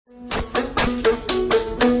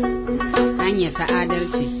ta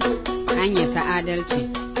adalci, hanya ta adalci,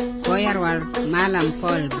 koyarwar Malam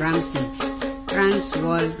Paul Bramson, Trans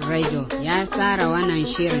World Radio ya tsara wannan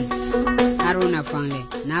shirin. Haruna Fanle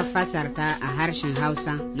na fasarta a harshen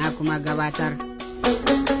Hausa na kuma gabatar.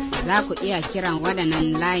 Za ku iya kiran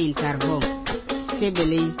waɗannan layin tarho,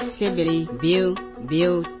 biyu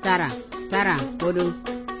tara tara hudu,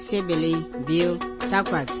 biyu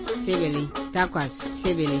takwas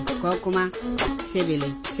ko kuma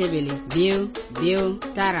biyu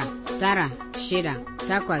tara shida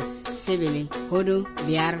takwas hudu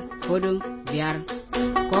biyar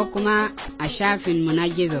ko kuma a shafinmu na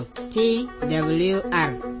gizo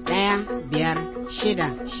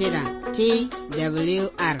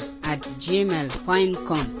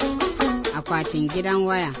twr566twr@gmail.com, akwatin gidan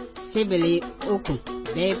waya 3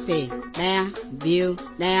 bepe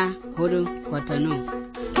 124 Cotonou,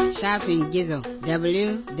 shafin gizo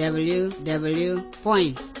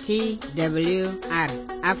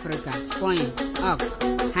www.twrafrica.org.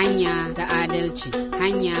 Hanya ta adalci,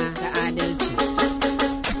 hanya ta adalci.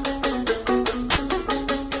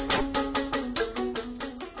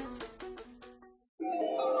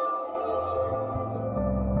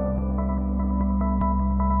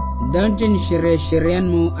 Don jin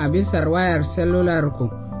shirye-shiryenmu a bisar wayar selularku,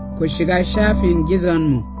 ku shiga shafin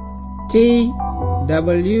gizonmu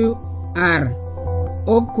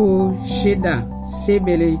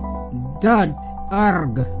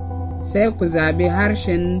twr367.org, sai ku zabi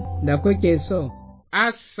harshen da kuke so.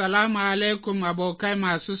 Assalamu alaikum abokai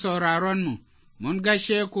masu sauraronmu, mun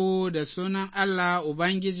gashe ku da sunan Allah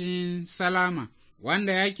Ubangijin Salama,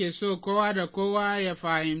 wanda yake so kowa da kowa ya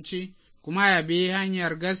fahimci kuma ya bi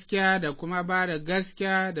hanyar gaskiya da kuma ba da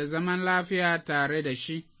gaskiya da zaman lafiya tare da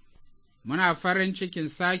shi. Muna farin cikin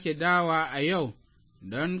sake dawa a yau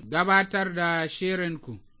don gabatar da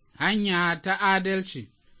shirinku, hanya ta adalci.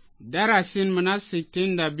 Darasinmu na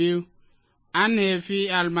 62, an haifi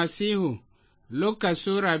almasihu, Luka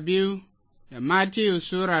Sura 2 da Matiyu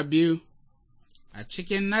Sura 2. A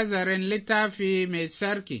cikin nazarin littafi mai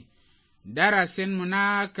tsarki, darasinmu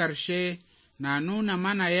na ƙarshe na nuna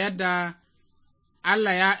mana yadda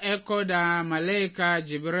Allah ya aiko da mala'ika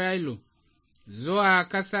Jibrilu zuwa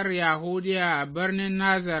ƙasar Yahudiya a birnin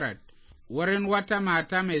Nazaret, wurin wata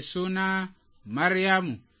mata mai suna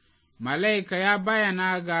Maryamu. Mala'ika ya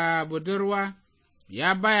bayyana ga budurwa,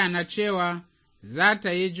 ya bayyana cewa za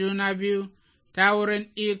ta yi juna biyu ta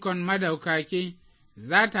wurin ikon Madaukaki,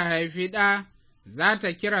 za ta haifi ɗa, za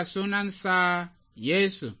ta kira sunansa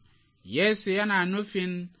Yesu. Yesu yana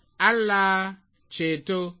nufin Allah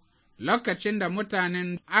ceto. Lokacin da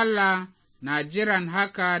mutanen Allah na jiran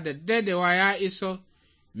haka da dadewa ya iso,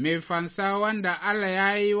 mai fansa wanda Allah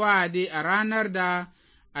ya yi wa'adi a ranar da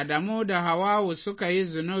Adamu da Hawwa suka yi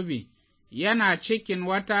zunubi, yana cikin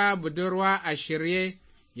wata budurwa a shirye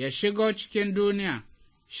ya shigo cikin duniya.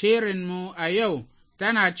 Shirinmu a yau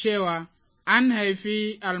tana cewa an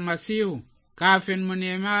haifi almasihu. Kafin mu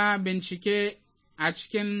nema bincike a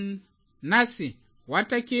cikin Nasi,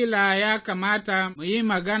 watakila ya kamata mu yi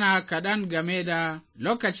magana kaɗan game da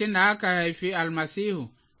lokacin da aka haifi almasihu.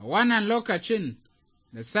 A wannan lokacin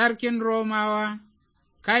da sarkin Romawa,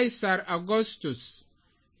 Kaisar Augustus,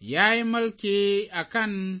 ya yi mulki a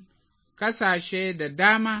kan ƙasashe da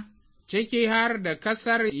dama, ciki har da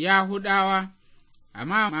ƙasar Yahudawa,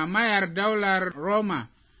 amma mamayar daular Roma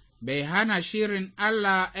bai hana shirin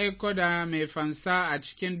Allah aiko da mai fansa a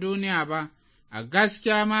cikin duniya ba. A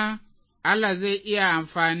gaskiya ma, Allah zai iya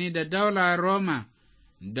amfani da daular Roma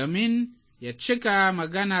domin ya cika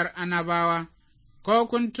maganar annabawa. Ko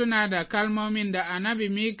kun tuna da kalmomin da annabi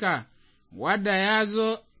Mika, wadda ya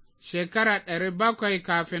zo shekara 700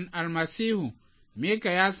 kafin almasihu, Mika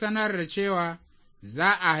ya sanar da cewa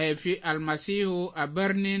za a haifi almasihu a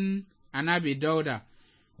birnin annabi Dauda,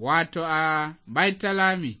 wato a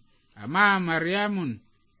Baitalami, amma Maryamun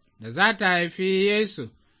da za ta haifi Yesu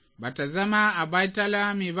ba ta zama a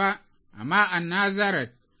Baitalami ba, amma a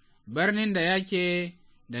Nazaret, birnin da yake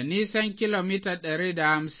da nisan kilomita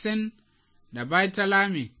 150 da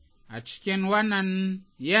Baitalami. A cikin wannan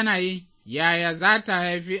yanayi, yaya za ta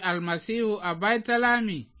haifi almasihu a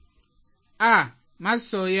Baitalami?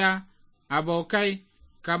 Masoya, abokai,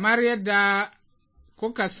 kamar yadda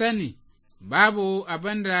kuka sani, babu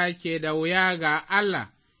abin da ke da wuya ga Allah,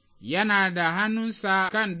 yana da hannunsa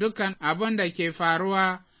kan dukan abin da ke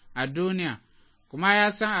faruwa a duniya, kuma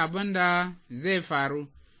ya san abin da zai faru.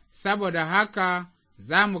 Saboda haka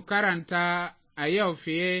za mu karanta a yau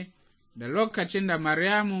fiye da lokacin da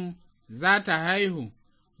Maryamu za ta haihu.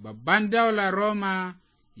 Babban daular Roma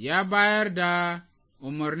ya bayar da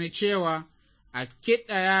umarni cewa a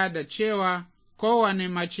kiɗaya da cewa kowane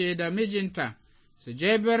mace da mijinta su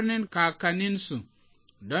je birnin kakanninsu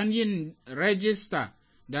don yin rajista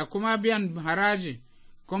da kuma biyan haraji,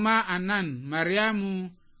 kuma a nan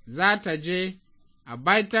Maryamu za ta je a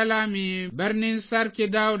Baitalami birnin Sarki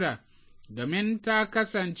Dauda, domin ta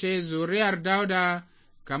kasance zuriyar Dauda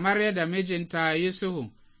kamar yadda mijinta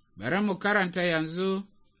Yusufu. Bari mu karanta yanzu,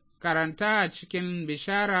 karanta a cikin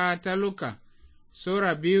Bishara ta Luka,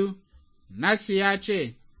 Sura 2, Nasi ya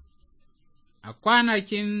ce, A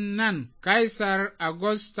kwanakin nan Kaisar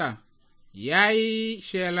Agusta ya yi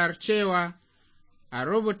shelar cewa a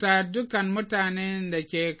rubuta dukan mutanen da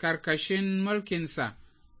ke karkashin mulkinsa.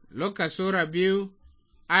 Luka Sura 2,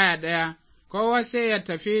 aya 1, kowa sai ya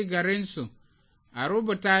tafi garinsu, a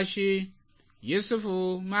rubuta shi.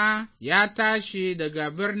 Yusufu ma ya tashi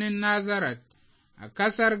daga birnin Nazaret a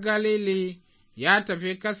ƙasar Galili ya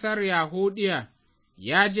tafi ƙasar Yahudiya,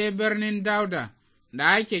 ya je birnin Dauda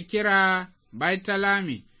da ake kira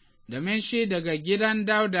Baitalami, domin shi daga gidan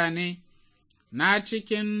Dauda ne, na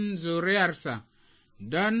cikin zuriyarsa,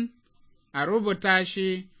 don a rubuta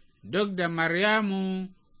shi duk da Maryamu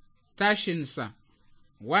tashinsa,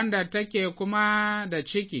 wanda take kuma da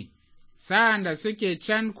ciki. Sa'an da suke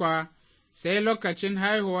can kwa, sai lokacin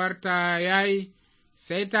haihuwarta ya yi,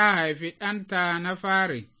 sai ta haifi ɗanta na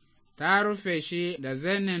fari, ta rufe shi da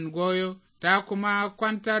zanin goyo, ta kuma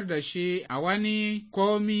kwantar da shi a wani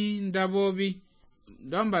komin dabbobi,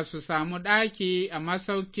 don ba su samu ɗaki a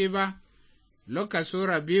masauki ba. Luka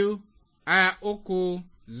Sura 2, aya 3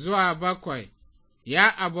 zuwa 7. Ya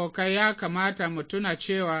abokai, ya kamata mu tuna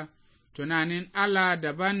cewa tunanin Allah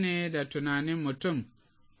daban ne da tunanin mutum,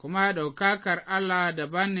 kuma ɗaukakar Allah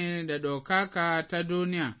daban ne da ɗaukaka ta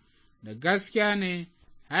duniya. Da gaskiya ne,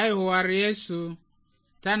 haihuwar Yesu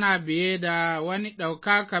tana biye da wani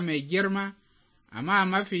ɗaukaka mai girma, amma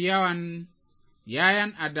mafi yawan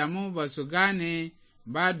 ’ya'yan Adamu ba su gane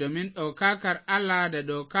ba, domin ɗaukakar Allah da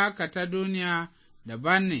ɗaukaka ta duniya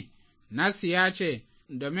daban ne. Nasi ya ce,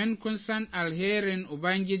 domin kun san alherin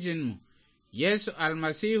Ubangijinmu, Yesu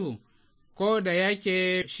Almasihu, ko da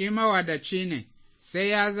yake shi mawadaci ne, sai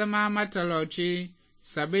ya zama matalauci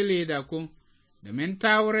sabili da ku, domin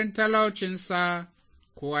ta wurin talaucinsa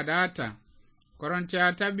ku wadata.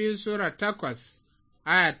 Korintiyawa ta 2 Sura 8,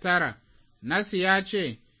 aya 9. Nasi ya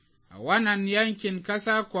ce, a wannan yankin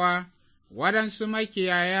ƙasa kuwa, waɗansu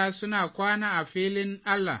makiyaya suna kwana a filin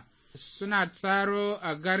Allah, suna tsaro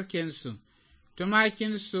a garkensu,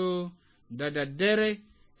 tumakinsu da daddare,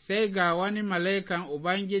 sai ga wani mala'ikan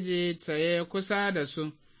Ubangiji tsaye kusa da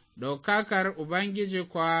su, ɗaukakar Ubangiji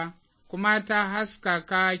kuwa kuma ta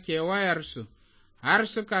haskaka kewayarsu, har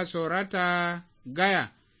suka tsorata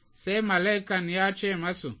gaya. Sai mala'ikan ya ce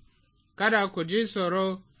masu, kada ku ji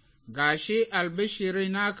tsoro, ga shi albishiri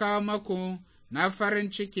na kawo maku na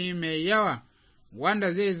farin ciki mai yawa,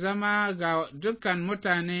 wanda zai zama ga dukan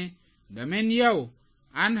mutane, domin yau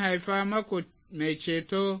an haifa maku mai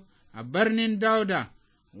ceto a birnin Dauda,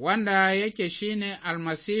 wanda yake shine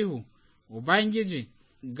Almasihu Ubangiji.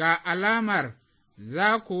 Ga alamar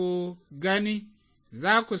za ku gani,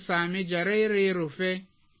 za ku sami jariri rufe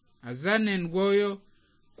a zanin goyo,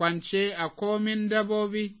 kwance a komin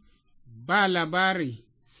dabbobi. Ba labari,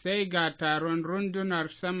 sai ga taron rundunar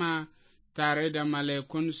sama tare da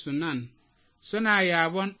mala'ikun nan, suna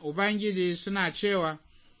yabon Ubangiji suna cewa,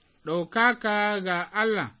 ɗaukaka ga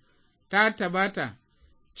Allah ta tabbata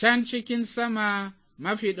can cikin sama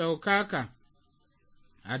mafi ɗaukaka,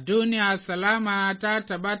 a duniya salama ta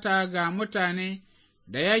tabbata ga mutane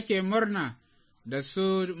da yake murna da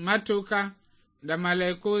su matuka. Da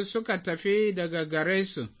mala'iku suka tafi daga gare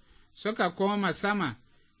su, suka koma sama,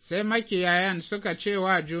 sai makiyayan suka ce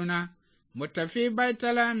wa juna, mu tafi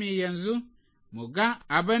Baitalami yanzu, mu ga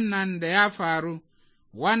abin nan da ya faru,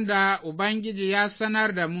 wanda Ubangiji ya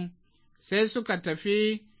sanar da mu. Sai suka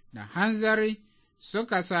tafi da hanzari,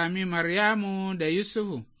 suka sami Maryamu da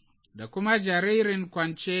Yusufu, da kuma jaririn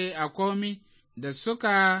kwance a komi. Da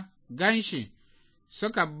suka ganshi,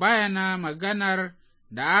 suka bayana maganar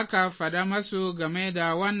da aka fada masu game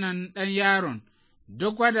da wannan ɗan yaron.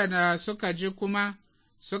 Duk waɗanda suka ji kuma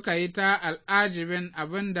suka yi ta al'ajibin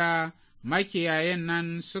abin da makiyayen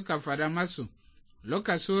nan suka fada masu.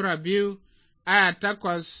 Luka Sura 2, aya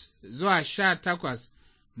 8 zuwa 18.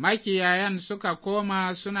 Makiyayan suka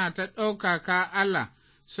koma suna ta ɗaukaka Allah,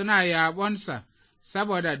 suna yabonsa,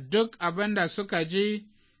 saboda duk abin da suka ji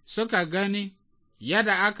suka gani,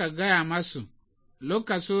 yadda aka gaya masu.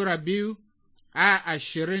 Luka Sura 2, aya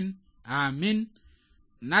 20. Amin.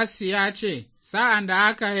 Nasi ya ce, sa'an da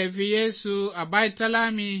aka haifi Yesu a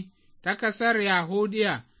Baitalami ta ƙasar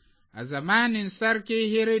Yahudiya, a zamanin Sarki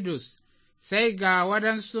Hiridus, sai ga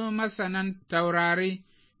waɗansu masanan taurari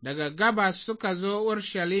daga gabas suka zo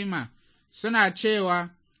Urshalima, suna cewa,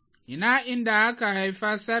 Ina inda aka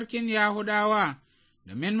haifa sarkin Yahudawa,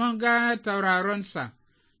 domin mun ga tauraronsa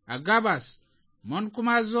a gabas, mun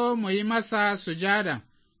kuma zo mu yi masa sujada.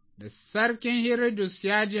 Da sarkin Hiridus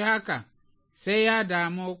ya ji haka, sai ya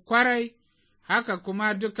damu kwarai, haka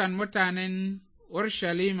kuma dukan mutanen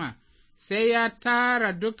Urshalima, sai ya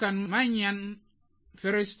tara dukan manyan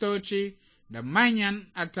firistoci da manyan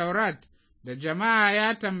a Taurat, da jama'a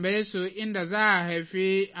ya tambaye su inda za a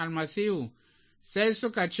haifi almasihu, sai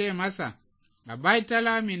suka ce masa, a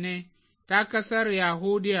Baitalami ne ta ƙasar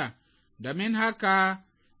Yahudiya, domin haka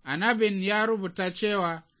annabin ya rubuta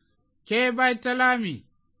cewa, Ke Baitalami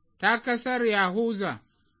ta ƙasar Yahuza,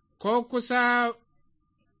 ko kusa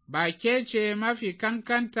ba ke ce mafi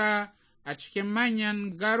kankanta a cikin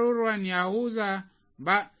manyan garuruwan Yahuza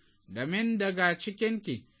ba, domin daga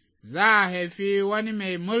cikinki za a haifi wani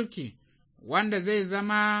mai mulki, wanda zai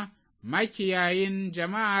zama makiyayin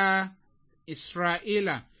jama'a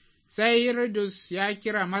Isra'ila. Sai Hiridus ya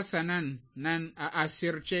kira masanan nan a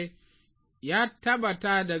asirce, ya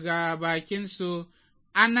tabbata daga bakinsu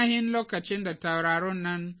ainihin lokacin da tauraron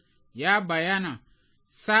nan ya bayana,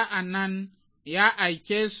 sa'an nan ya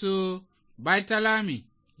aike su Baitalami,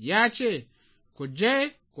 ya ce, Ku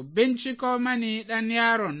je ku binciko mani ɗan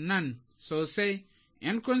yaron nan sosai,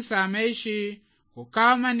 in kun same shi, ku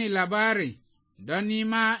kawo mani labari, don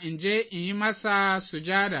nima in je in yi masa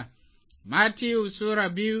sujada. Matiyu Sura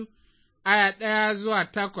 2 aya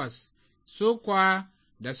 1-8. Su kuwa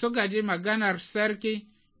da suka ji maganar sarki,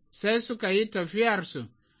 sai suka yi tafiyarsu,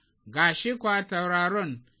 gashi kwa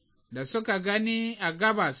tauraron da suka gani a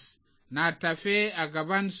gabas na tafe a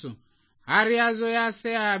gabansu, har ya zo ya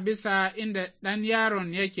tsaya bisa inda ɗan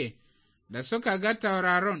yaron yake. Da suka ga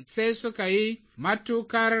tauraron, sai suka yi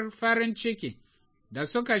matukar farin ciki. Da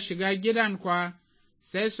suka shiga gidan kwa,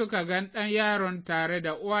 sai suka gan ɗan yaron tare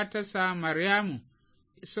da uwatarsa Maryamu,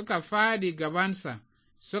 suka fadi gabansa,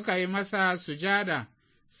 suka yi masa sujada,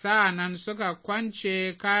 sa'an suka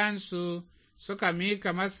kwance kayansu, suka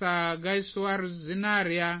mika masa gaisuwar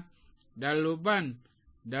zinariya da luban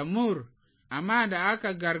da mur, amma da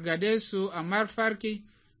aka gargade su a mafarki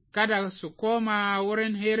kada su koma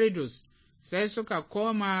wurin Hiridus, sai suka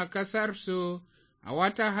koma ƙasarsu a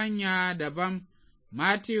wata hanya daban.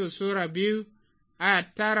 Matiyu Sura 2 aya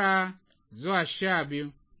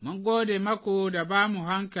 9-12. Mun gode maku da ba mu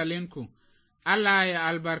hankalinku, Allah ya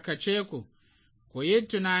albarkace ku, ku yi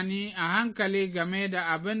tunani a hankali game da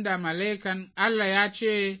abin da mala'ikan Allah ya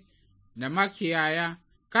ce da makiyaya,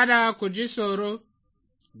 kada ku ji tsoro,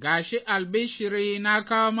 gashi albishiri na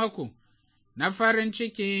kawo maku, na farin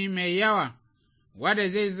ciki mai yawa, wanda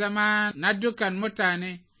zai zama na dukan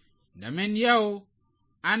mutane, domin yau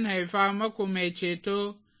an haifa maku mai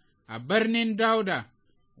ceto a birnin Dauda,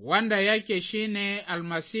 wanda yake shine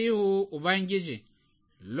Almasihu Ubangiji.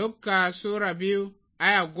 Luka Sura 2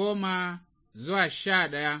 aya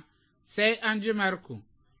 10-11. Sai an ji Marku,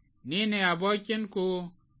 ni ne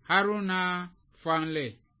abokinku Haruna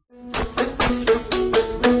Fanle.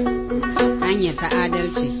 Hanya ta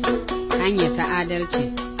adalci, hanya ta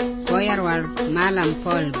adalci, koyarwar Malam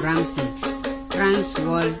Paul Bramson, Trans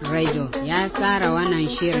World Radio ya tsara wannan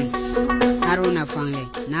shirin. Haruna Fanle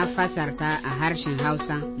na fasarta a harshen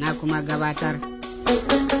Hausa na kuma gabatar.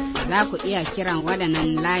 Za ku iya kiran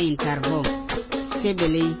waɗannan layin tarho,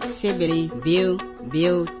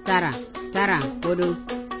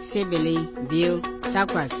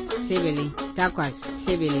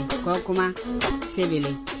 070-2-4-0-8-0-8-0 ko kuma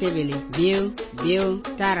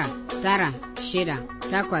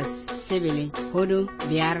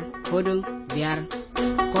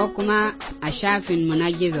 0-0-9-6-8-0-4-5 ko kuma a shafinmu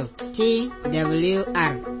na gizo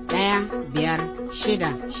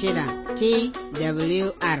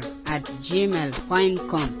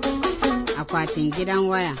twr66twr@gmail.com. Akwatin gidan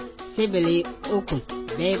waya 3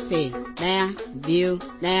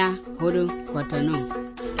 Kotonou.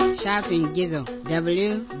 Shafin gizo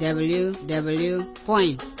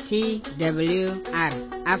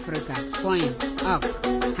www.twrafrica.org.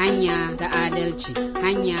 Hanya ta adalci,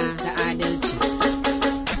 hanya ta adalci.